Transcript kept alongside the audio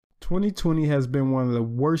2020 has been one of the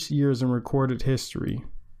worst years in recorded history.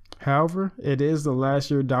 However, it is the last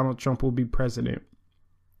year Donald Trump will be president.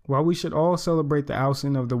 While we should all celebrate the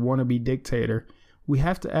ousting of the wannabe dictator, we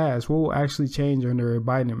have to ask what will actually change under a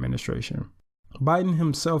Biden administration. Biden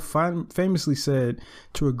himself famously said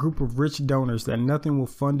to a group of rich donors that nothing will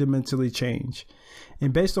fundamentally change.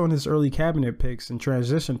 And based on his early cabinet picks and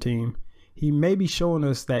transition team, he may be showing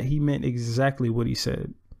us that he meant exactly what he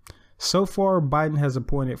said. So far, Biden has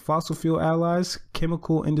appointed fossil fuel allies,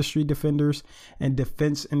 chemical industry defenders, and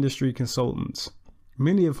defense industry consultants,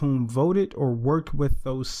 many of whom voted or worked with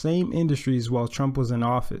those same industries while Trump was in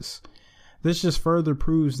office. This just further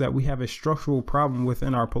proves that we have a structural problem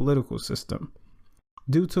within our political system.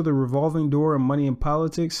 Due to the revolving door of money in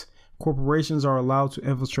politics, corporations are allowed to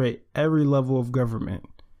infiltrate every level of government.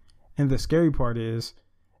 And the scary part is,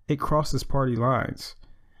 it crosses party lines.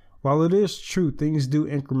 While it is true things do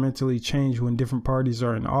incrementally change when different parties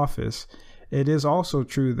are in office, it is also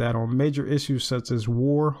true that on major issues such as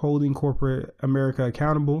war, holding corporate America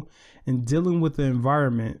accountable, and dealing with the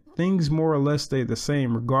environment, things more or less stay the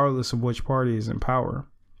same regardless of which party is in power.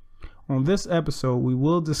 On this episode, we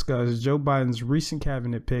will discuss Joe Biden's recent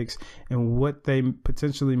cabinet picks and what they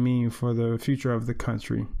potentially mean for the future of the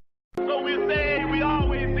country. So we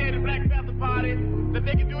always say the Black Panther Party that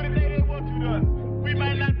they can do anything they want to us. We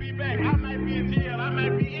might not be back. I might be in jail. I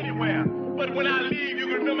might be anywhere. But when I leave, you're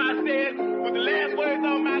going to remember I said with the last words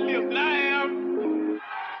on my lips that I am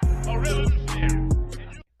a revolutionary.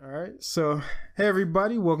 All right. So, hey,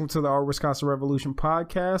 everybody. Welcome to the Our Wisconsin Revolution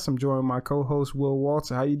podcast. I'm joined by my co-host, Will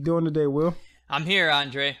Walter. How you doing today, Will? I'm here,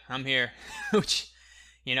 Andre. I'm here. Which,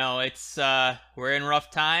 it's we're in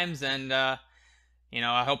rough times, and I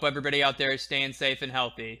hope everybody out there is staying safe and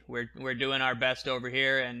healthy. We're doing our best over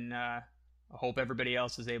here, and I hope everybody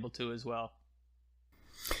else is able to as well.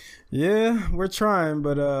 Yeah, we're trying,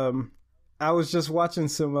 but I was just watching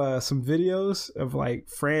some videos of like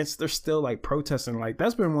France. They're still like protesting. Like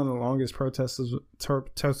that's been one of the longest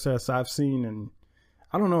protests I've seen, and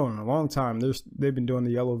I don't know, in a long time. They've been doing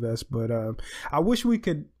the yellow vest, but I wish we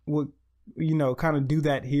could kind of do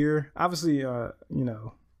that here. Obviously, I don't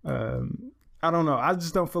know. I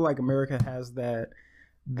just don't feel like America has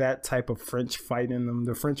that type of French fight in them.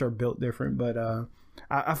 The French are built different, but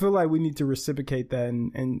I feel like we need to reciprocate that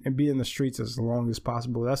and be in the streets as long as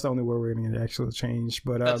possible. That's the only way we're going to get actual change.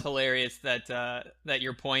 But that's hilarious that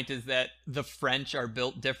your point is that the French are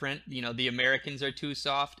built different. The Americans are too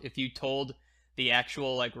soft. If you told the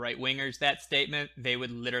actual like right wingers that statement, they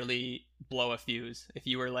would literally blow a fuse. If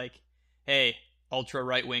you were like, hey, ultra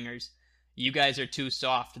right wingers, you guys are too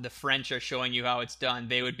soft. The French are showing you how it's done.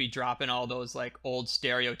 They would be dropping all those like old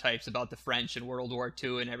stereotypes about the French in World War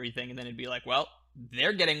II and everything. And then it'd be like, well,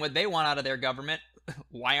 they're getting what they want out of their government.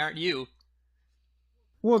 Why aren't you?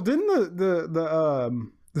 Well, didn't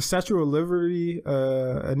the Statue of Liberty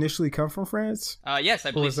initially come from France? Yes,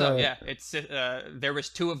 I believe so. Yeah, it's there was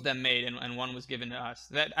two of them made, and one was given to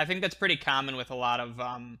us. I think that's pretty common with a lot of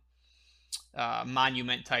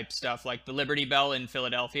monument type stuff, like the Liberty Bell in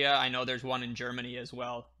Philadelphia. I know there's one in Germany as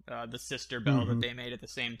well, the sister bell that they made at the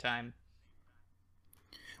same time.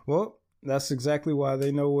 Well, that's exactly why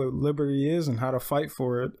they know what liberty is and how to fight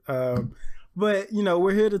for it. But,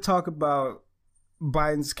 we're here to talk about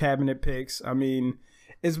Biden's cabinet picks. I mean,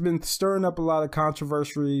 it's been stirring up a lot of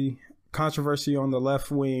controversy on the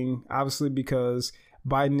left wing, obviously because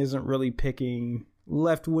Biden isn't really picking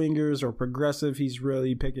left wingers or progressive. He's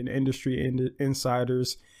really picking industry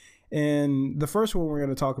insiders. And the first one we're going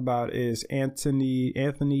to talk about is Anthony.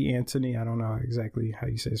 I don't know exactly how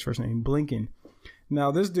you say his first name, Blinken. Now,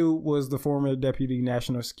 this dude was the former deputy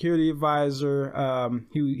national security advisor.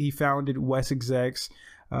 He founded WestExecs.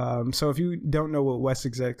 So if you don't know what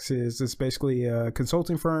WestExecs is, it's basically a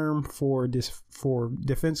consulting firm for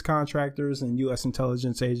defense contractors and U.S.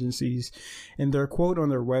 intelligence agencies. And their quote on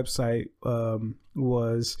their website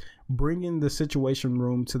was bringing the situation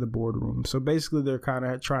room to the boardroom. So basically, they're kind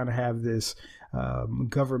of trying to have this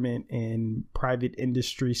government and private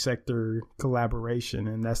industry sector collaboration.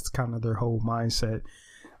 And that's kind of their whole mindset.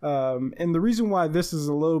 And the reason why this is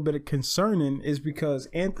a little bit concerning is because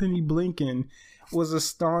Anthony Blinken was a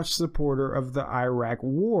staunch supporter of the Iraq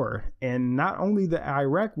war, and not only the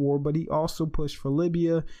Iraq war, but he also pushed for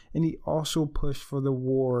Libya, and he also pushed for the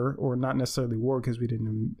war, or not necessarily war because we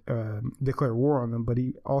didn't declare war on them, but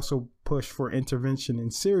he also pushed for intervention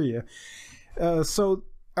in Syria. So,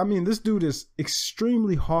 I mean, this dude is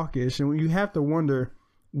extremely hawkish, and you have to wonder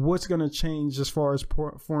what's going to change as far as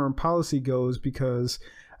foreign policy goes, because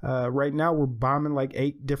right now we're bombing like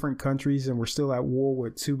 8 different countries and we're still at war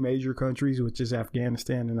with 2 major countries, which is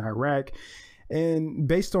Afghanistan and Iraq. And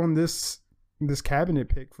based on this cabinet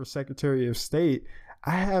pick for Secretary of State,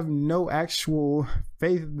 I have no actual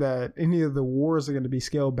faith that any of the wars are going to be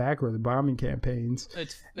scaled back or the bombing campaigns.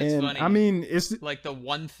 It's funny. I mean, it's like the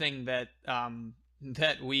one thing that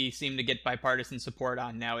that we seem to get bipartisan support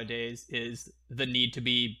on nowadays is the need to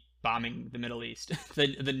be bombing the Middle East,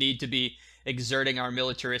 the need to be exerting our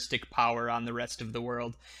militaristic power on the rest of the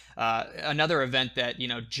world. Another event that,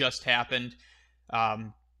 just happened,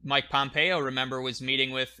 Mike Pompeo, remember, was meeting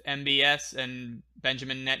with MBS and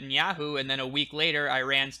Benjamin Netanyahu, and then a week later,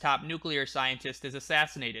 Iran's top nuclear scientist is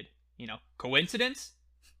assassinated. Coincidence?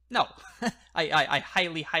 No, I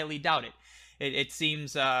highly, highly doubt it. It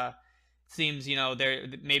seems there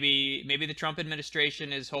maybe the Trump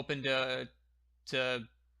administration is hoping to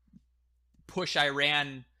push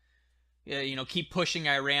Iran, keep pushing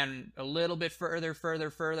Iran a little bit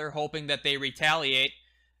further, hoping that they retaliate.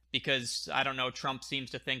 Because, I don't know, Trump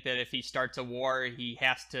seems to think that if he starts a war, he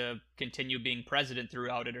has to continue being president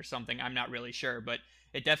throughout it or something. I'm not really sure. But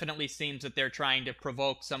it definitely seems that they're trying to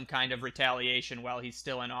provoke some kind of retaliation while he's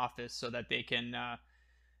still in office so that they can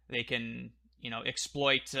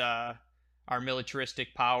exploit our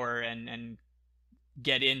militaristic power and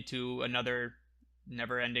get into another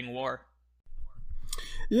never-ending war.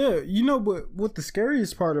 Yeah, but what the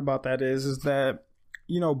scariest part about that is that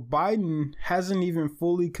Biden hasn't even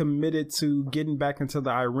fully committed to getting back into the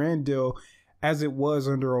Iran deal as it was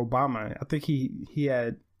under Obama. I think he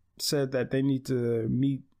had said that they need to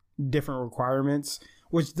meet different requirements,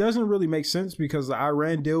 which doesn't really make sense because the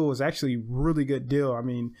Iran deal was actually a really good deal. I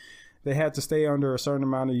mean, they had to stay under a certain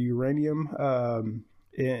amount of uranium,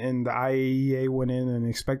 and the IAEA went in and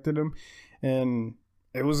inspected them, and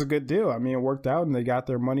it was a good deal. I mean, it worked out and they got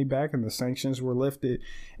their money back and the sanctions were lifted.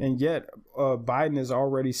 And yet Biden is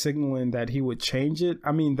already signaling that he would change it.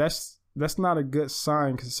 I mean, that's not a good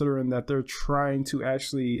sign considering that they're trying to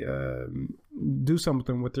actually do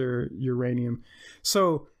something with their uranium.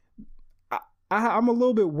 So I'm a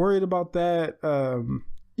little bit worried about that.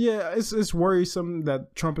 Yeah, it's worrisome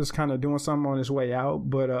that Trump is kind of doing something on his way out.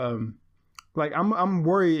 But I'm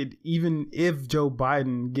worried even if Joe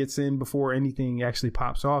Biden gets in before anything actually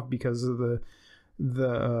pops off because of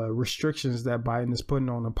the restrictions that Biden is putting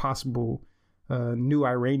on a possible new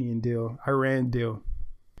Iran deal.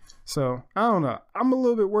 So I don't know. I'm a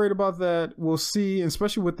little bit worried about that. We'll see,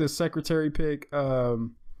 especially with the secretary pick.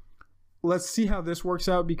 Let's see how this works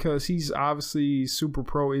out because he's obviously super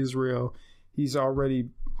pro-Israel. He's already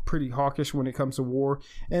pretty hawkish when it comes to war.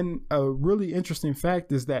 And a really interesting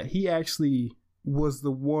fact is that he actually was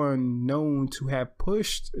the one known to have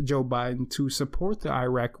pushed Joe Biden to support the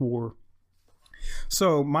Iraq war.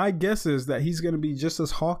 So my guess is that he's going to be just as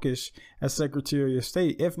hawkish as Secretary of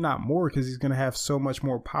State, if not more, because he's going to have so much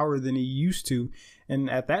more power than he used to. And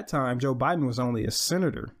at that time, Joe Biden was only a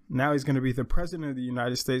senator. Now he's going to be the president of the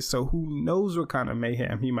United States. So who knows what kind of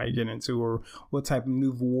mayhem he might get into or what type of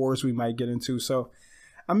new wars we might get into. So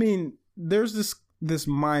I mean, there's this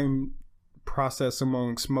mind process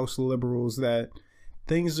amongst most liberals that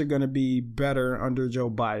things are going to be better under Joe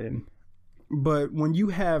Biden. But when you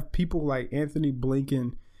have people like Anthony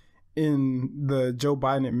Blinken in the Joe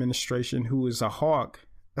Biden administration, who is a hawk,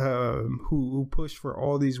 who pushed for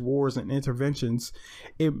all these wars and interventions,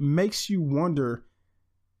 it makes you wonder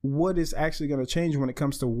what is actually going to change when it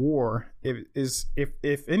comes to war.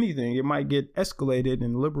 If anything, it might get escalated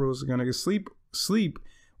and liberals are going to sleep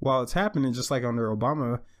while it's happening, just like under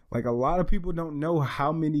Obama. Like, a lot of people don't know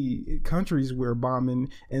how many countries we're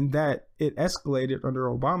bombing and that it escalated under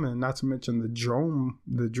Obama, and not to mention the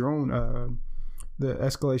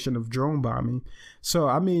escalation of drone bombing. So,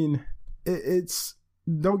 I mean, it's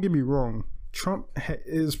don't get me wrong. Trump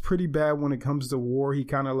is pretty bad when it comes to war. He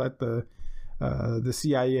kind of let the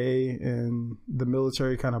CIA and the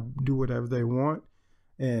military kind of do whatever they want,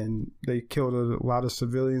 and they killed a lot of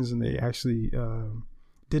civilians, and they actually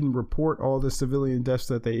didn't report all the civilian deaths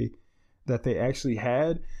that they actually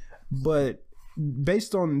had. But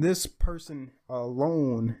based on this person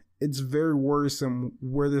alone, it's very worrisome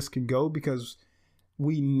where this can go, because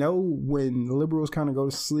we know when liberals kind of go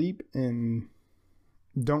to sleep and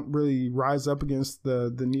don't really rise up against the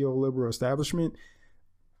neoliberal establishment,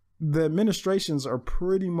 the administrations are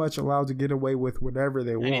pretty much allowed to get away with whatever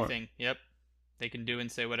they want. Anything. Yep. They can do and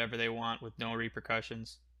say whatever they want with no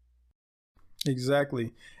repercussions.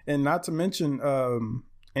 Exactly. And not to mention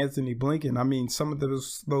Anthony Blinken. I mean, some of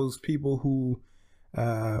those people who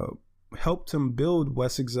helped him build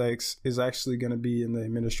WestExec is actually going to be in the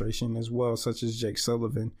administration as well, such as Jake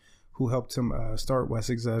Sullivan, who helped him start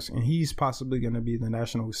WestExec, and he's possibly going to be the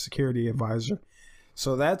national security advisor.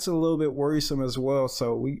 So that's a little bit worrisome as well.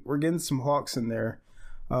 So we're getting some Hawks in there.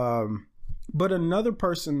 But another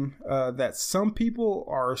person that some people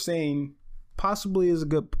are saying possibly is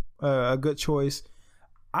a good choice.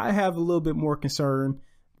 I have a little bit more concern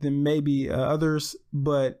than maybe others,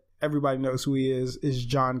 but everybody knows who he is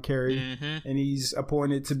John Kerry. Mm-hmm. And he's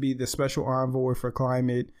appointed to be the special envoy for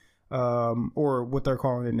climate, or what they're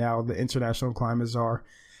calling it now, the International Climate Czar.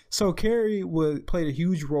 So Kerry played a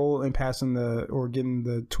huge role in getting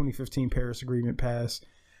the 2015 Paris Agreement passed.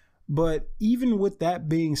 But even with that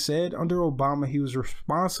being said, under Obama, he was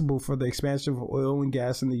responsible for the expansion of oil and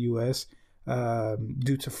gas in the U.S.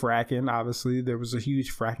 Due to fracking. Obviously, there was a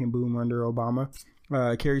huge fracking boom under Obama.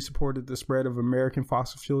 Kerry supported the spread of American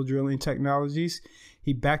fossil fuel drilling technologies.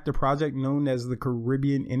 He backed a project known as the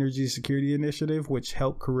Caribbean Energy Security Initiative, which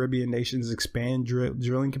helped Caribbean nations expand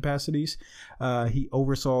drilling capacities. He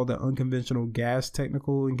oversaw the Unconventional Gas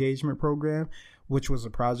Technical Engagement Program, which was a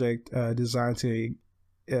project designed to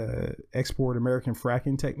export American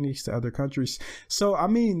fracking techniques to other countries. So, I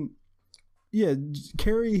mean, yeah,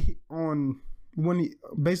 Kerry,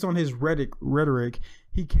 based on his rhetoric,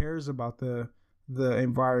 he cares about the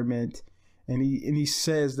environment. And he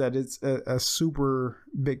says that it's a super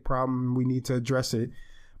big problem. We need to address it.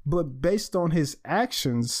 But based on his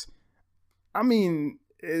actions, I mean,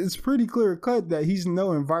 it's pretty clear cut that he's no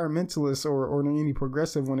environmentalist or any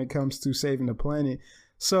progressive when it comes to saving the planet.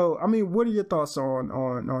 So, I mean, what are your thoughts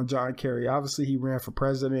on John Kerry? Obviously, he ran for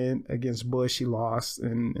president against Bush. He lost,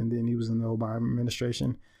 and then he was in the Obama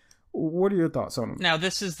administration. What are your thoughts on him? Now,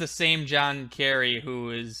 this is the same John Kerry who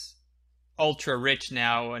is ultra rich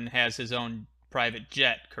now and has his own private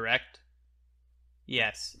jet, correct?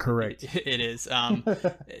 Yes. Correct. It is.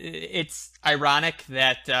 It's ironic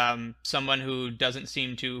that someone who doesn't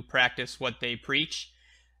seem to practice what they preach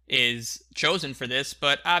is chosen for this,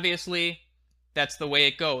 but obviously that's the way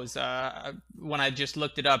it goes. When I just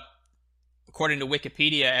looked it up, according to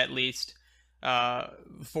Wikipedia at least,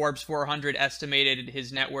 Forbes 400 estimated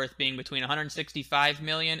his net worth being between 165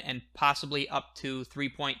 million and possibly up to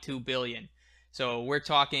 3.2 billion. So we're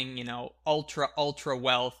talking, ultra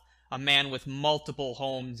wealth, a man with multiple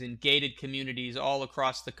homes in gated communities all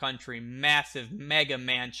across the country, massive mega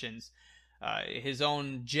mansions, his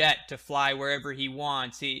own jet to fly wherever he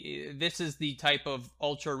wants. This is the type of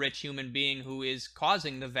ultra rich human being who is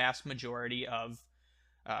causing the vast majority of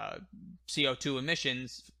CO2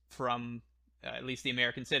 emissions from at least the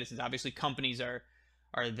American citizens. Obviously, companies are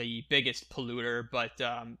the biggest polluter, but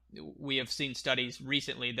we have seen studies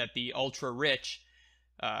recently that the ultra rich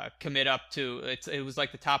commit up to, it was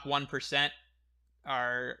like the top 1%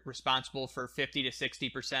 are responsible for 50 to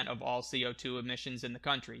 60% of all CO2 emissions in the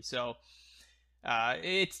country. So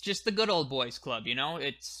it's just the good old boys club,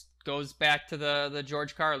 it goes back to the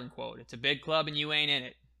George Carlin quote. It's a big club and you ain't in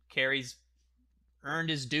it. Kerry's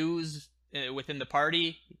earned his dues within the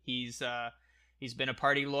party. He's been a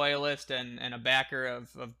party loyalist and a backer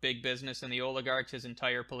of big business and the oligarchs his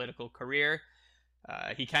entire political career.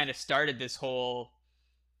 He kind of started this whole,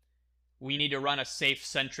 we need to run a safe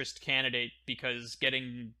centrist candidate because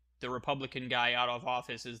getting the Republican guy out of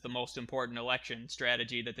office is the most important election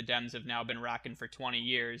strategy that the Dems have now been rocking for 20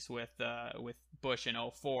 years with Bush in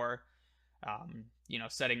 2004,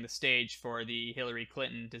 setting the stage for the Hillary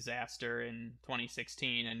Clinton disaster in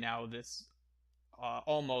 2016 and now this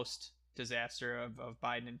almost disaster of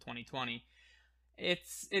Biden in 2020.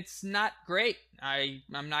 It's not great.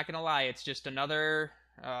 I'm not gonna lie. It's just another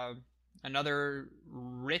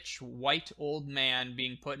rich white old man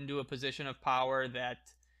being put into a position of power that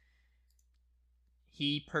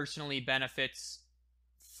he personally benefits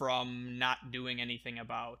from not doing anything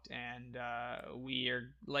about, and we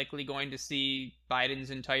are likely going to see Biden's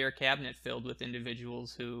entire cabinet filled with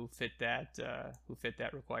individuals who fit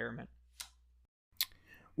that requirement.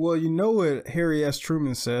 Well, you know what Harry S.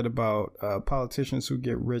 Truman said about politicians who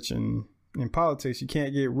get rich in politics. You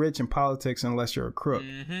can't get rich in politics unless you're a crook.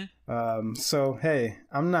 Mm-hmm. So, hey,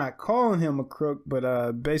 I'm not calling him a crook,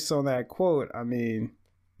 but based on that quote, I mean,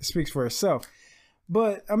 it speaks for itself.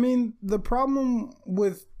 But, I mean, the problem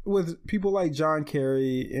with people like John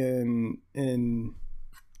Kerry and Anthony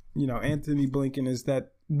Blinken is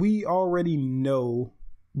that we already know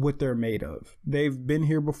what they're made of. They've been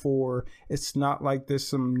here before. It's not like there's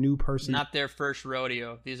some new person. Not their first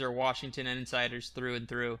rodeo. These are Washington insiders through and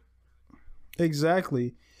through.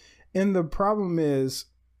 Exactly. And the problem is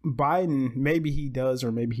Biden, maybe he does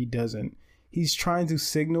or maybe he doesn't. He's trying to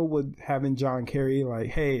signal with having John Kerry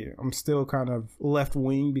like, hey, I'm still kind of left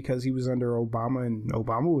wing because he was under Obama and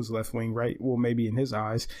Obama was left wing, right? Well, maybe in his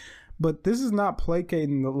eyes. But this is not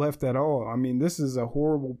placating the left at all. I mean, this is a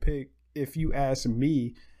horrible pick if you ask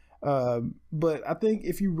me. But I think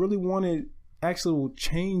if you really wanted actual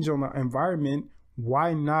change on the environment,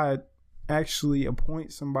 why not actually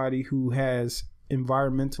appoint somebody who has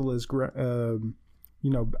environmentalist,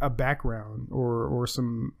 a background or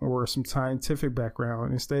some scientific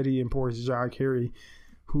background, instead he imports John Kerry,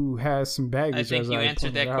 who has some baggage. I think you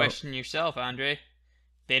answered that question yourself, Andre.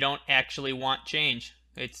 They don't actually want change.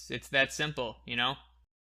 It's that simple, you know?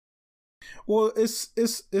 Well, it's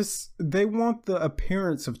they want the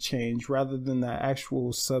appearance of change rather than the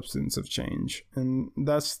actual substance of change, and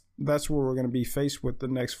that's what we're going to be faced with the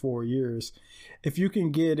next 4 years. If you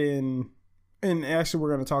can get in, and actually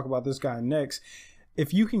we're going to talk about this guy next.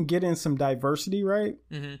 If you can get in some diversity, right,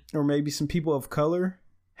 or maybe some people of color,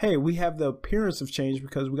 hey, we have the appearance of change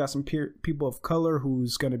because we got some people of color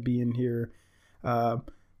who's going to be in here.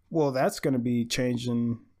 Well, that's going to be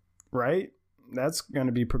changing, right? That's going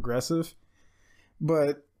to be progressive.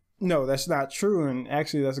 But no, that's not true. And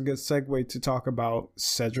actually, that's a good segue to talk about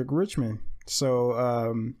Cedric Richmond.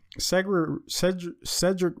 So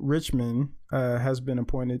Cedric Richmond has been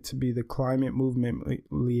appointed to be the climate movement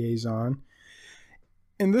liaison.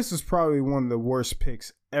 And this is probably one of the worst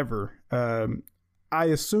picks ever. I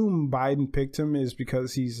assume Biden picked him is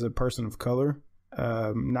because he's a person of color,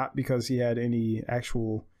 not because he had any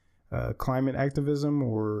actual climate activism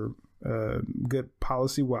or good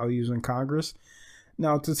policy while he was in Congress.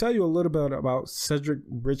 Now, to tell you a little bit about Cedric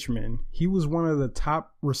Richmond, he was one of the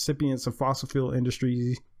top recipients of fossil fuel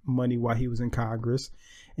industry money while he was in Congress,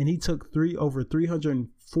 and he took over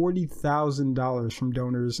 $340,000 from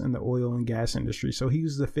donors in the oil and gas industry. So he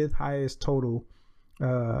was the fifth highest total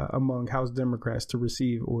among House Democrats to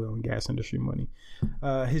receive oil and gas industry money.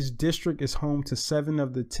 His district is home to 7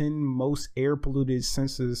 of the 10 most air polluted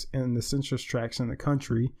census in the census tracts in the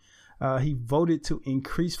country. He voted to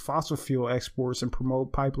increase fossil fuel exports and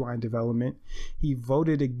promote pipeline development. He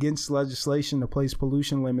voted against legislation to place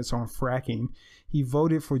pollution limits on fracking. He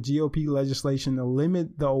voted for GOP legislation to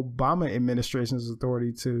limit the Obama administration's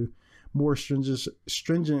authority to more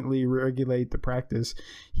stringently regulate the practice.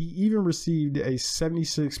 He even received a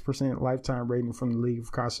 76% lifetime rating from the League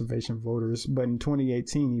of Conservation Voters, but in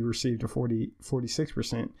 2018 he received a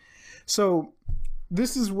 46%. So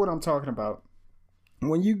this is what I'm talking about.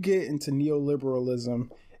 When you get into neoliberalism,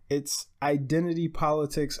 it's identity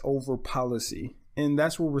politics over policy. And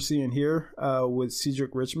that's what we're seeing here with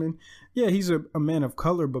Cedric Richmond. Yeah, he's a man of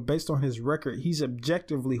color, but based on his record, he's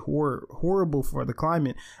objectively horrible for the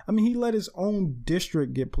climate. I mean, he let his own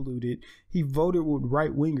district get polluted. He voted with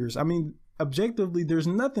right-wingers. I mean, objectively, there's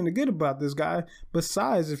nothing good about this guy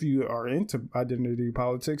besides, if you are into identity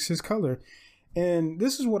politics, his color. And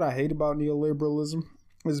this is what I hate about neoliberalism,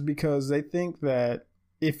 is because they think that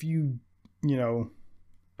if you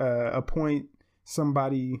appoint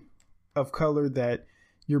somebody of color that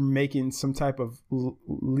you're making some type of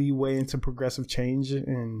leeway into progressive change,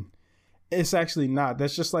 and it's actually not.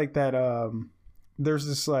 That's just like that. There's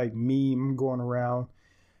this like meme going around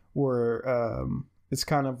where it's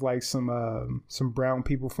kind of like some brown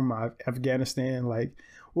people from Afghanistan, like,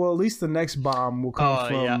 well, at least the next bomb will come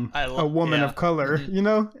from a woman of color,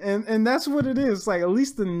 and that's what it is. Like, at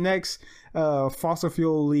least the next fossil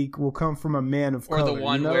fuel leak will come from a man of color. Or the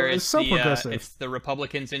one where it's so progressive. It's the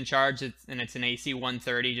Republicans in charge, and it's an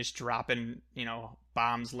AC-130 just dropping,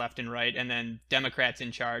 bombs left and right, and then Democrats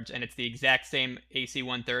in charge, and it's the exact same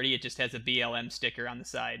AC-130. It just has a BLM sticker on the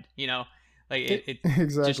side, Like it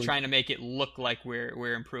exactly. Just trying to make it look like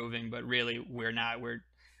we're improving, but really we're not.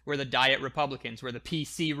 We're the diet Republicans. We're the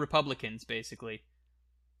PC Republicans, basically.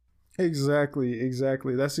 Exactly.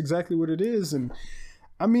 That's exactly what it is. And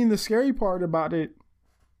I mean, the scary part about it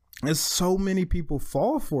is so many people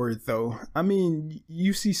fall for it, though. I mean,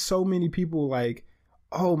 you see so many people like,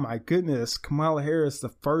 oh my goodness, Kamala Harris, the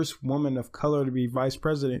first woman of color to be vice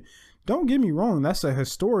president. Don't get me wrong, that's a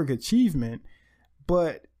historic achievement,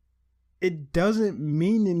 but it doesn't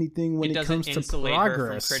mean anything when it comes to insulate progress.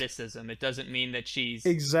 Her from criticism. It doesn't mean that she's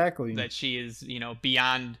that she is,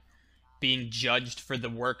 beyond being judged for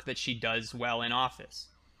the work that she does well in office.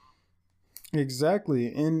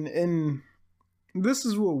 Exactly. And this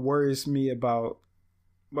is what worries me about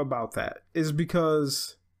that, is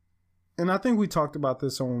because, and I think we talked about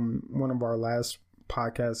this on one of our last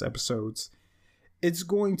podcast episodes, it's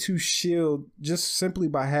going to shield, just simply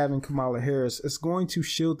by having Kamala Harris, it's going to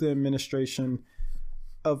shield the administration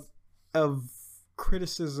of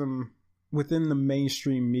criticism within the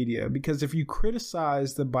mainstream media. Because if you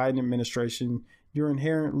criticize the Biden administration, you're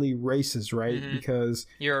inherently racist, right? Mm-hmm. Because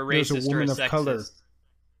you're a racist, there's a woman or a of color.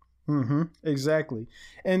 Mm-hmm. Exactly.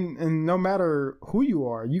 And no matter who you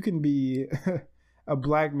are, you can be a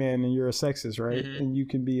black man and you're a sexist, right? Mhm. And you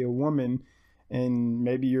can be a woman and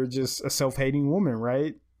maybe you're just a self-hating woman,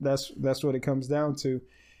 right? That's what it comes down to.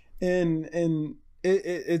 And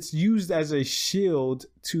it's used as a shield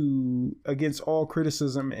to against all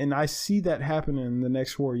criticism, and I see that happening in the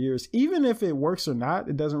next 4 years. Even if it works or not,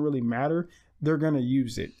 it doesn't really matter. They're gonna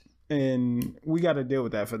use it, and we got to deal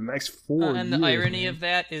with that for the next 4 years. And the irony man. of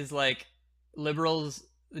that is like liberals,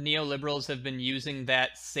 the neoliberals have been using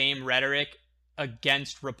that same rhetoric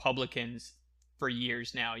against Republicans for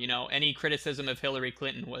years now. You know, any criticism of Hillary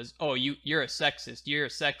Clinton was, "Oh, you're a sexist. You're a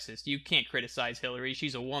sexist. You can't criticize Hillary.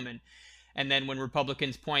 She's a woman." And then when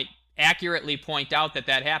Republicans accurately point out that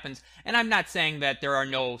happens, and I'm not saying that there are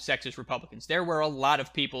no sexist Republicans. There were a lot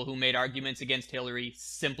of people who made arguments against Hillary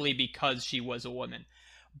simply because she was a woman.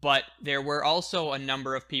 But there were also a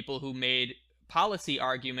number of people who made policy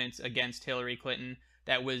arguments against Hillary Clinton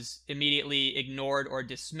that was immediately ignored or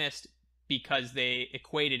dismissed because they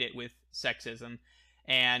equated it with sexism.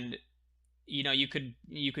 And you know, you could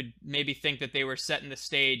maybe think that they were setting the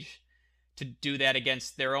stage to do that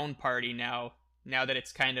against their own party now that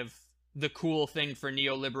it's kind of the cool thing for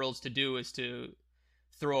neoliberals to do is to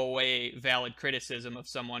throw away valid criticism of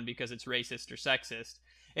someone because it's racist or sexist.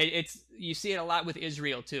 It's you see it a lot with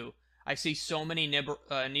Israel too. I see so many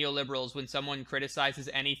neoliberals when someone criticizes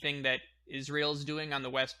anything that Israel's doing on the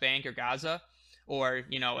West Bank or Gaza, or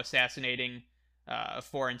you know, assassinating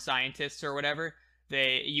foreign scientists or whatever.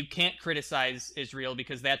 You can't criticize Israel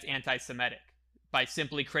because that's anti-Semitic. By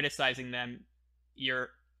simply criticizing them, you're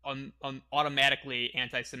automatically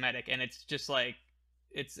anti-Semitic, and it's just like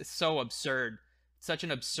it's so absurd. It's such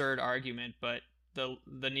an absurd argument, but the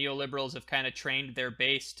neoliberals have kind of trained their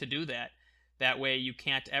base to do that. That way, you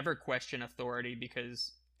can't ever question authority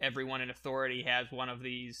because everyone in authority has one of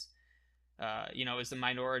these, is the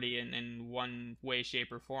minority in one way,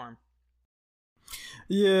 shape, or form.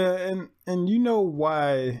 Yeah, and you know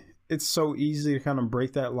why it's so easy to kind of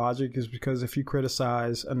break that logic is because if you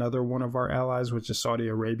criticize another one of our allies, which is Saudi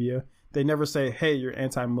Arabia, they never say, "Hey, you're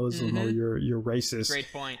anti-Muslim or you're racist."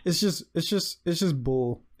 Great point. It's just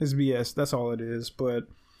bull. It's BS. That's all it is. But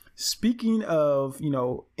speaking of,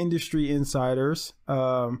 industry insiders,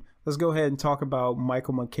 let's go ahead and talk about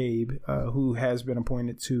Michael McCabe, who has been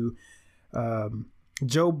appointed to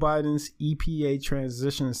Joe Biden's EPA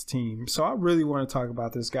transitions team. So I really want to talk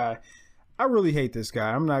about this guy. I really hate this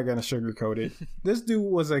guy. I'm not going to sugarcoat it. This dude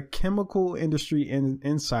was a chemical industry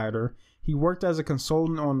insider. He worked as a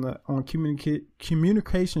consultant on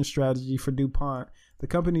communication strategy for DuPont, the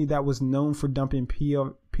company that was known for dumping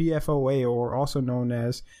PFOA, or also known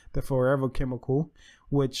as the forever chemical,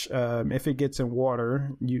 which if it gets in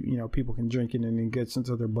water, people can drink it and it gets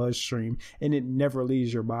into their bloodstream and it never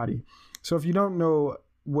leaves your body. So if you don't know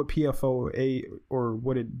what PFOA or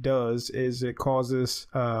what it does, is it causes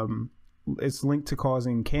it's linked to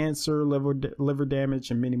causing cancer, liver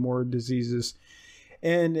damage, and many more diseases.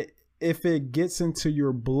 And if it gets into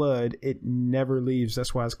your blood, it never leaves.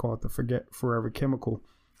 That's why it's called the forever chemical,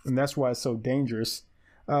 and that's why it's so dangerous.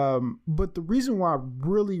 But the reason why I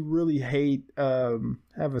really, really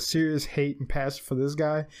have a serious hate and passion for this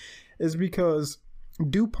guy is because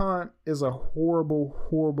DuPont is a horrible,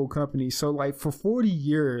 horrible company. So like for 40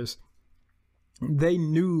 years, they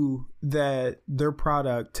knew that their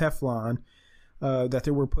product, Teflon, that they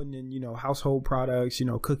were putting in, household products,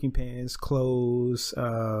 cooking pans, clothes,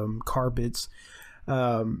 carpets,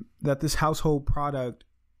 that this household product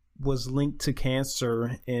was linked to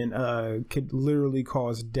cancer and could literally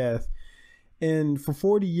cause death. And for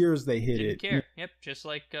 40 years, they hid it. Didn't care. Yep, just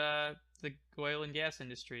like the oil and gas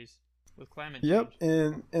industries with climate change. Yep,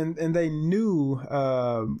 and they knew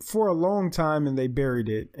for a long time, and they buried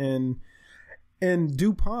it. And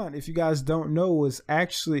DuPont, if you guys don't know, is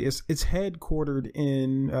actually it's headquartered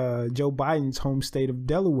in Joe Biden's home state of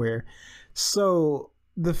Delaware. So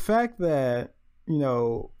the fact that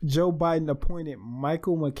Joe Biden appointed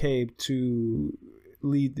Michael McCabe to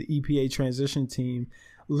lead the EPA transition team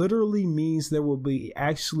literally means there will be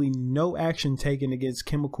actually no action taken against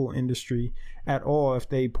chemical industry at all if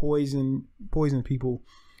they poison people.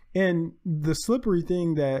 And the slippery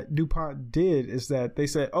thing that DuPont did is that they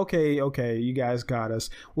said, okay, you guys got us.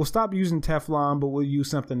 We'll stop using Teflon, but we'll use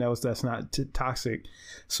something else that's not toxic.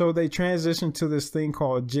 So they transitioned to this thing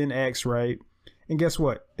called Gen X, right? And guess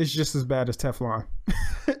what? It's just as bad as Teflon,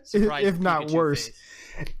 if not worse.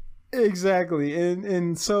 Exactly.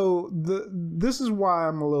 And so this is why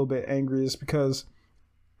I'm a little bit angry, is because,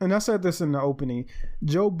 and I said this in the opening,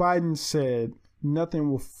 Joe Biden said nothing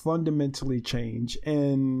will fundamentally change.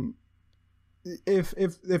 And if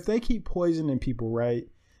they keep poisoning people, right,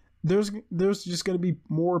 there's just going to be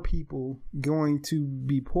more people going to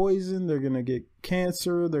be poisoned. They're going to get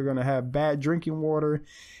cancer. They're going to have bad drinking water.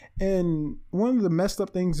 And one of the messed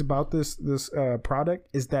up things about this product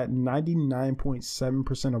is that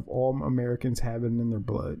 99.7% of all Americans have it in their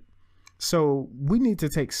blood. So we need to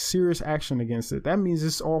take serious action against it. That means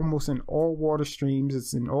it's almost in all water streams.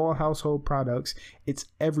 It's in all household products. It's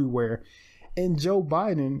everywhere. And Joe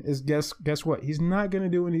Biden is guess what? He's not going to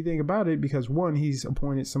do anything about it because one, he's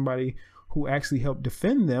appointed somebody who actually helped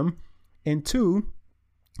defend them, and two,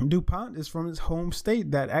 DuPont is from his home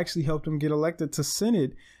state that actually helped him get elected to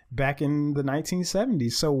Senate back in the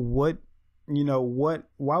 1970s. So why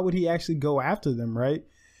would he actually go after them, right?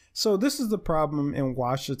 So this is the problem in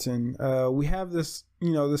Washington. We have this,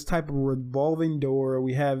 this type of revolving door.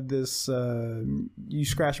 We have this you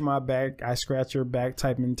scratch my back, I scratch your back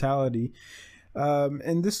type mentality.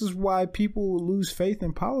 And this is why people lose faith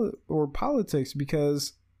in politics,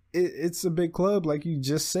 because it's a big club, like you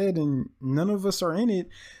just said, and none of us are in it.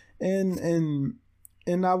 And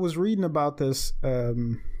I was reading about this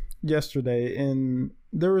yesterday, and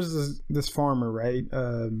there was this farmer, right?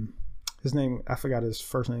 His name, I forgot his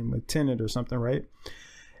first name, Lieutenant or something, right?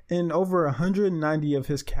 And over 190 of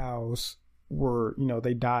his cows were,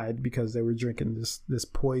 they died because they were drinking this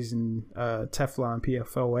poison Teflon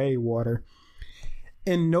PFOA water.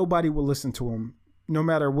 And nobody will listen to him, no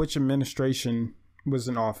matter which administration was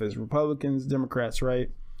in office, Republicans, Democrats,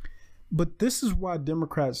 right? But this is why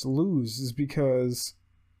Democrats lose, is because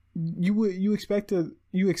you expect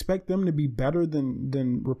them to be better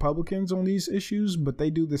than Republicans on these issues, but they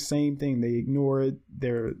do the same thing. They ignore it.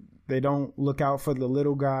 They don't look out for the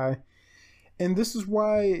little guy. And this is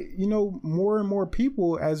why, more and more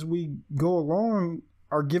people as we go along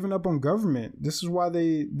are giving up on government. This is why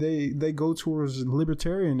they go towards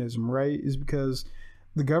libertarianism, right? Is because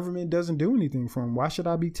the government doesn't do anything for them. Why should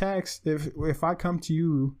I be taxed if I come to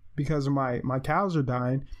you because of my cows are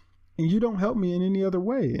dying and you don't help me in any other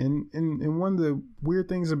way? And one of the weird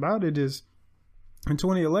things about it is in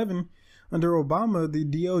 2011, under Obama, the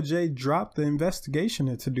DOJ dropped the investigation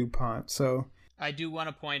into DuPont. So I do want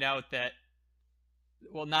to point out that,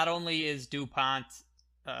 well, not only is DuPont,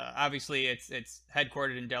 obviously it's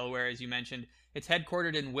headquartered in Delaware, as you mentioned. It's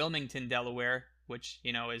headquartered in Wilmington, Delaware, which,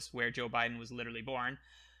 is where Joe Biden was literally born.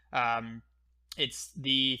 It's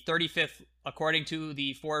the 35th, according to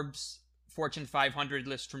the Forbes Fortune 500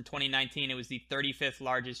 list from 2019, it was the 35th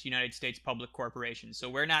largest United States public corporation. So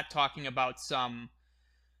we're not talking about some,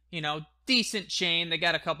 decent chain. They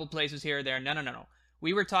got a couple places here or there. No.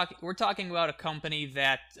 We're talking about a company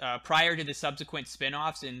that prior to the subsequent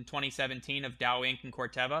spinoffs in 2017 of Dow Inc. and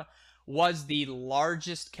Corteva was the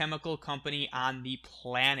largest chemical company on the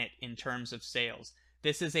planet in terms of sales.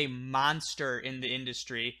 This is a monster in the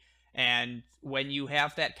industry. And when you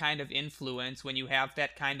have that kind of influence, when you have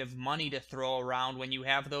that kind of money to throw around, when you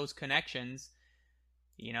have those connections,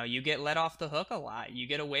 you get let off the hook a lot. You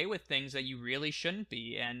get away with things that you really shouldn't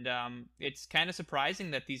be. And it's kind of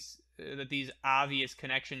surprising that these obvious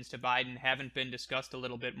connections to Biden haven't been discussed a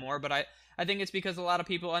little bit more. But I think it's because a lot of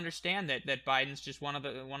people understand that Biden's just one of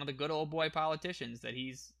the good old boy politicians, that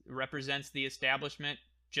he's represents the establishment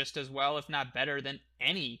just as well, if not better, than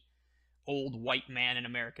any old white man in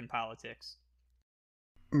American politics.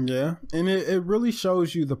 Yeah, and it really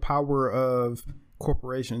shows you the power of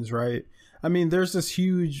corporations, right? I mean, there's this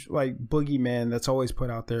huge boogeyman that's always put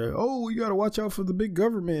out there. Oh, you got to watch out for the big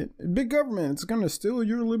government. Big government, it's going to steal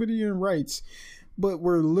your liberty and rights. But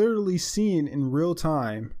we're literally seeing in real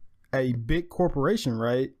time a big corporation,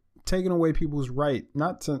 right, taking away people's right,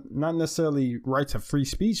 not necessarily right to free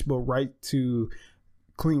speech, but right to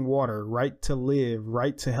clean water, right to live,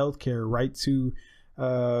 right to healthcare, right to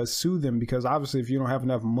sue them, because obviously if you don't have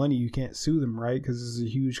enough money, you can't sue them, right? Because this is a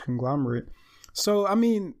huge conglomerate. So, I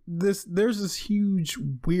mean, there's this huge,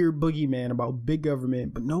 weird boogeyman about big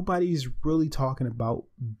government, but nobody's really talking about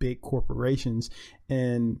big corporations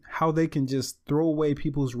and how they can just throw away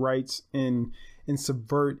people's rights and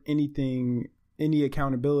subvert any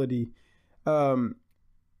accountability. And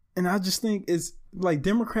I just think it's like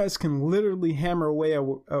Democrats can literally hammer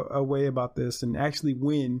away about this and actually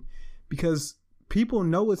win, because people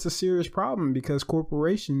know it's a serious problem, because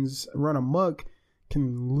corporations run amok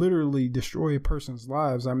can literally destroy a person's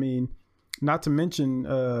lives. I mean, not to mention,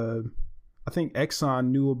 I think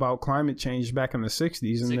Exxon knew about climate change back in the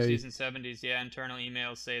 60s. And 60s and 70s, yeah. Internal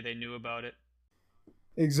emails say they knew about it.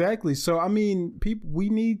 Exactly. So, I mean, we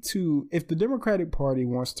need to, if the Democratic Party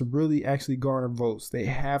wants to really actually garner votes, they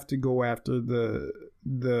have to go after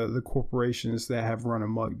the corporations that have run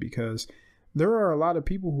amok, because there are a lot of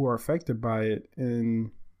people who are affected by it.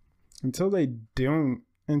 And until they don't,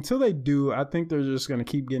 Until they do, I think they're just going to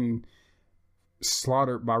keep getting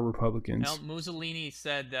slaughtered by Republicans. Well, Mussolini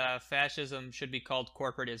said fascism should be called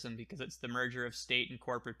corporatism because it's the merger of state and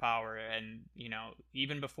corporate power. And,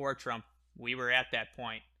 even before Trump, we were at that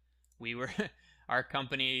point. We were, our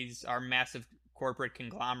companies, our massive corporate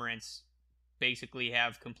conglomerates basically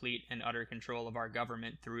have complete and utter control of our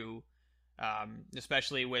government through,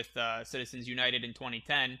 especially with Citizens United in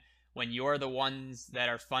 2010, when you're the ones that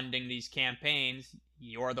are funding these campaigns,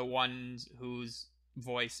 you're the ones whose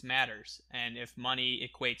voice matters. And if money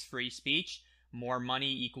equates free speech, more money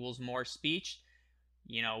equals more speech.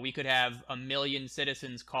 We could have 1 million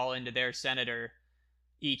citizens call into their senator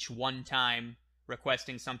each one time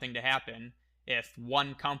requesting something to happen. If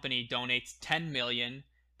one company donates 10 million,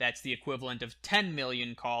 that's the equivalent of 10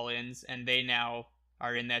 million call-ins, and they now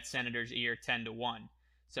are in that senator's ear 10-1.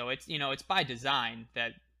 So it's, it's by design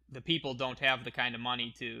that the people don't have the kind of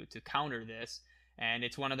money to counter this. And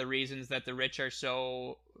it's one of the reasons that the rich are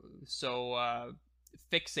so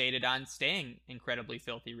fixated on staying incredibly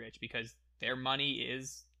filthy rich, because their money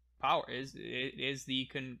is power, is the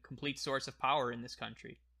complete source of power in this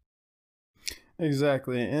country.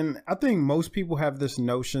 Exactly. And I think most people have this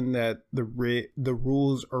notion that the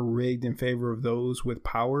rules are rigged in favor of those with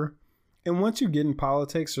power. And once you get in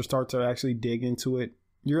politics or start to actually dig into it,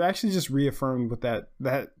 you're actually just reaffirmed with that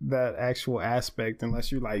actual aspect,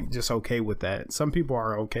 unless you're like just okay with that. Some people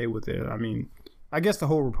are okay with it. I mean, I guess the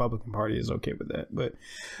whole Republican Party is okay with that. But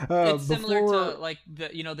it's similar to like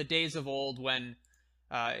the days of old when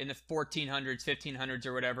in the 1400s, 1500s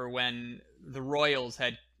or whatever, when the royals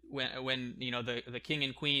had when the king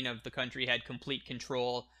and queen of the country had complete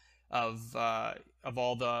control of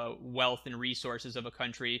all the wealth and resources of a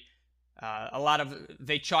country.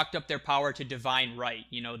 They chalked up their power to divine right.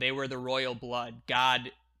 They were the royal blood.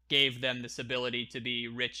 God gave them this ability to be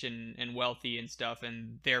rich and wealthy and stuff,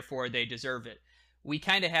 and therefore they deserve it. We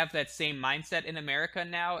kind of have that same mindset in America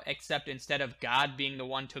now, except instead of God being the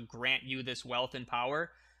one to grant you this wealth and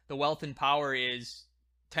power, the wealth and power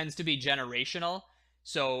tends to be generational.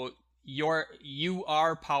 So you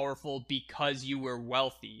are powerful because you were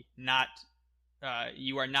wealthy, not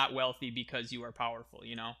you are not wealthy because you are powerful.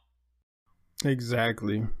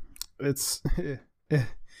 Exactly. It's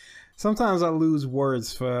sometimes I lose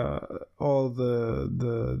words for all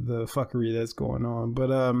the fuckery that's going on.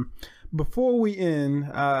 But before we end,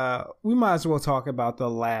 we might as well talk about the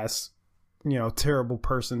last terrible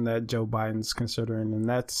person that Joe Biden's considering, and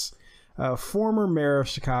that's former mayor of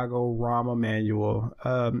Chicago, Rahm Emanuel.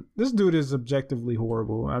 This dude is objectively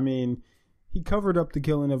horrible. I mean, he covered up the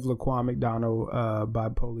killing of Laquan McDonald by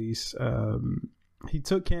police. He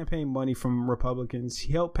took campaign money from Republicans.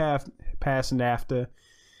 He helped pass NAFTA.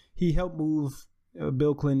 He helped move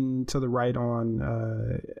Bill Clinton to the right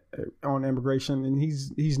on immigration, and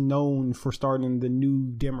he's known for starting the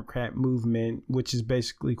New Democrat movement, which is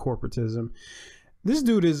basically corporatism. This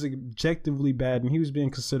dude is objectively bad, and he was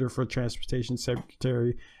being considered for transportation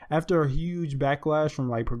secretary after a huge backlash from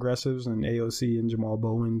like progressives and AOC and Jamal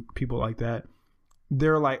Bowman, people like that.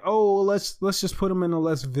 They're like, oh, let's just put him in a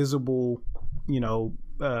less visible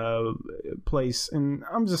place, and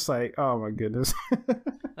I'm just like, oh my goodness.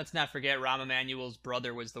 Let's not forget Rahm Emanuel's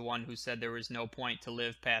brother was the one who said there was no point to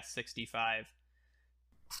live past 65.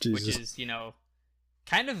 Jesus. Which is,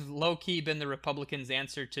 kind of low-key been the Republicans'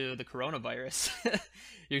 answer to the coronavirus.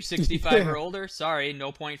 You're 65 or older? Sorry,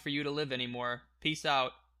 no point for you to live anymore. Peace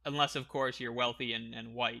out. Unless, of course, you're wealthy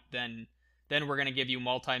and white. Then we're going to give you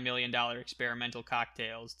multi-million-dollar experimental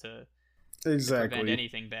cocktails to prevent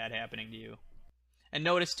anything bad happening to you. And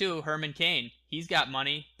notice, too, Herman Cain. He's got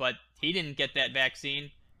money, but he didn't get that vaccine.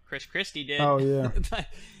 Chris Christie did. Oh, yeah.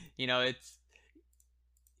 It's...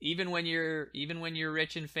 Even when you're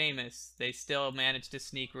rich and famous, they still manage to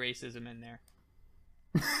sneak racism in there.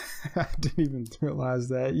 I didn't even realize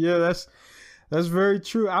that. Yeah, that's very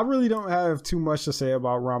true. I really don't have too much to say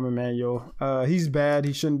about Rahm Emanuel. He's bad.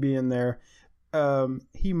 He shouldn't be in there.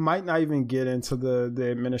 He might not even get into the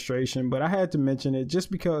administration, but I had to mention it just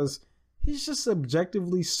because he's just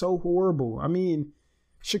objectively so horrible. I mean,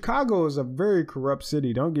 Chicago is a very corrupt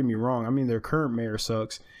city. Don't get me wrong. I mean, their current mayor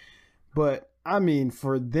sucks, but I mean,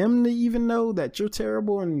 for them to even know that you're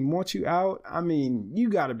terrible and want you out, I mean, you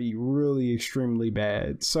got to be really extremely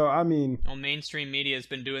bad. So, I mean... Well, mainstream media has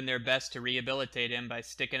been doing their best to rehabilitate him by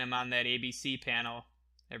sticking him on that ABC panel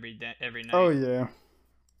every night. Oh, yeah.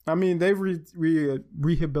 I mean, they've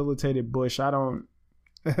rehabilitated Bush. I don't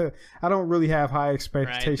really have high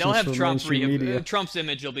expectations. Right. They'll have for mainstream media. Trump's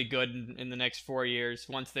image will be good in the next 4 years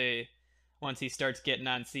once once he starts getting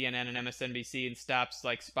on CNN and MSNBC and stops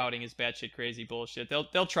like spouting his batshit crazy bullshit.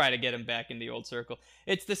 They'll try to get him back in the old circle.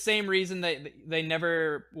 It's the same reason they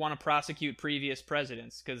never want to prosecute previous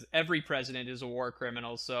presidents, because every president is a war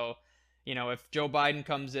criminal. So, you know, if Joe Biden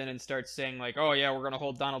comes in and starts saying like, oh yeah, we're going to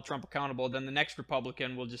hold Donald Trump accountable, then the next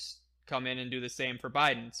Republican will just come in and do the same for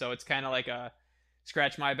Biden. So it's kind of like a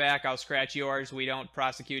scratch my back, I'll scratch yours. We don't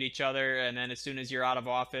prosecute each other. And then as soon as you're out of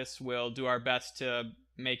office, we'll do our best to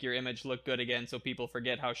make your image look good again so people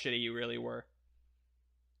forget how shitty you really were.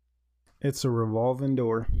 It's a revolving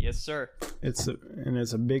door. Yes, sir. It's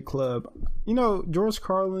a big club. You know, George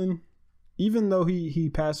Carlin, even though he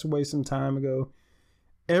passed away some time ago,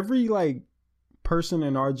 every like person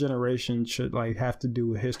in our generation should like have to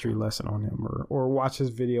do a history lesson on him or watch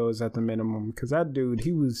his videos at the minimum, because that dude,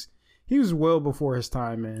 he was well before his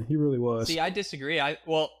time, man. He really was. See, I disagree. I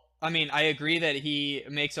agree that he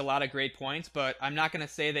makes a lot of great points, but I'm not going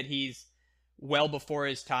to say that he's well before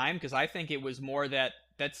his time, because I think it was more that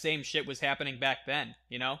same shit was happening back then,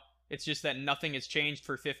 you know? It's just that nothing has changed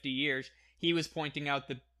for 50 years. He was pointing out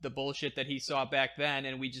the bullshit that he saw back then,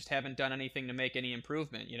 and we just haven't done anything to make any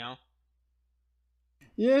improvement, you know?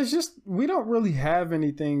 Yeah, it's just we don't really have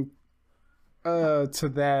anything to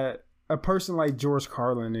that. A person like George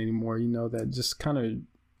Carlin anymore, you know, that just kind of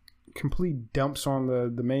complete dumps on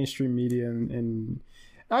the mainstream media, and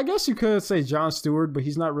I guess you could say Jon Stewart, but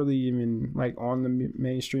he's not really even like on the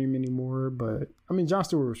mainstream anymore. But I mean, Jon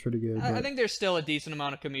Stewart was pretty good. I think there's still a decent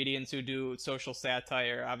amount of comedians who do social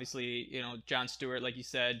satire. Obviously, you know, Jon Stewart, like you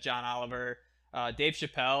said, John Oliver, Dave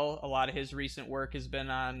Chappelle. A lot of his recent work has been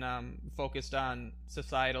on focused on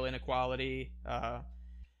societal inequality.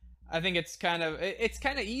 I think it's kind of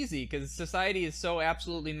easy because society is so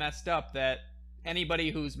absolutely messed up that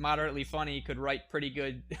anybody who's moderately funny could write pretty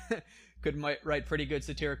good write pretty good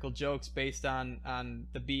satirical jokes based on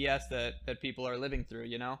the BS that people are living through,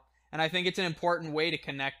 you know? And I think it's an important way to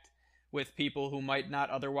connect with people who might not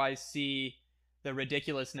otherwise see the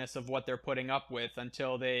ridiculousness of what they're putting up with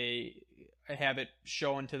until they have it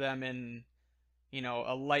shown to them in, you know,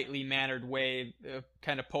 a lightly mannered way,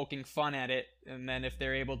 kind of poking fun at it. And then if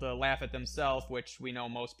they're able to laugh at themselves, which we know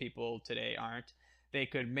most people today aren't, they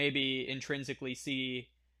could maybe intrinsically see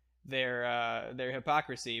their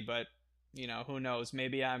hypocrisy. But, you know, who knows?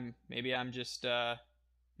 Maybe I'm just a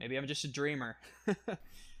dreamer.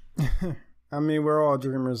 I mean, we're all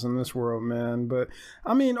dreamers in this world, man. But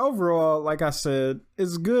I mean, overall, like I said,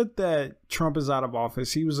 it's good that Trump is out of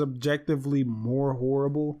office. He was objectively more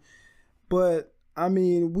horrible, but I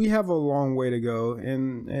mean, we have a long way to go,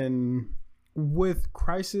 and with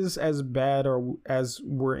crisis as bad or as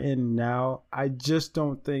we're in now, I just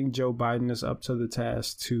don't think Joe Biden is up to the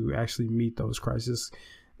task to actually meet those crises.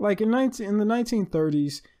 Like in the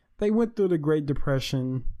 1930s, they went through the Great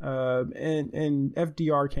Depression, and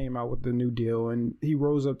FDR came out with the New Deal, and he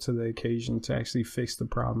rose up to the occasion to actually fix the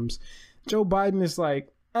problems. Joe Biden is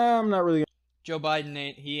like, I'm not really. Joe Biden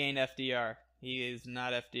ain't FDR. He is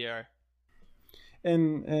not FDR.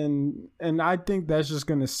 And I think that's just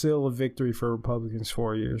going to seal a victory for Republicans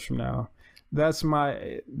 4 years from now. That's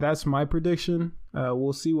my prediction.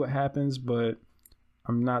 We'll see what happens, but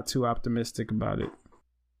I'm not too optimistic about it.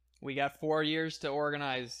 We got 4 years to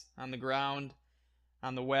organize on the ground,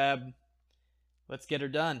 on the web. Let's get her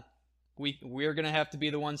done. We're going to have to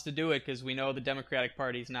be the ones to do it because we know the Democratic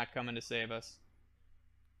Party's not coming to save us.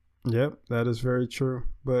 Yep, that is very true.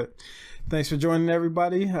 But thanks for joining,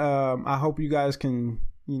 everybody. I hope you guys can,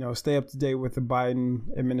 you know, stay up to date with the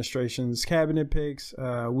Biden administration's cabinet picks.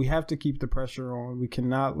 We have to keep the pressure on. We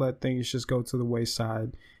cannot let things just go to the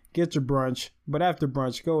wayside. Get your brunch, but after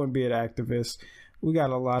brunch, go and be an activist. We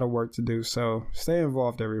got a lot of work to do, so stay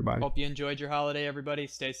involved, everybody. Hope you enjoyed your holiday, everybody.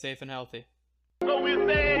 Stay safe and healthy. So we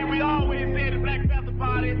always say the Black Panther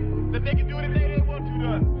Party that they can do anything they want to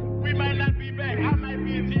us. We might not be back. I might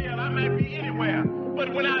be in jail. I might be anywhere.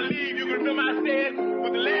 But when I leave, you're going to remember I said,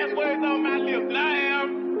 with the last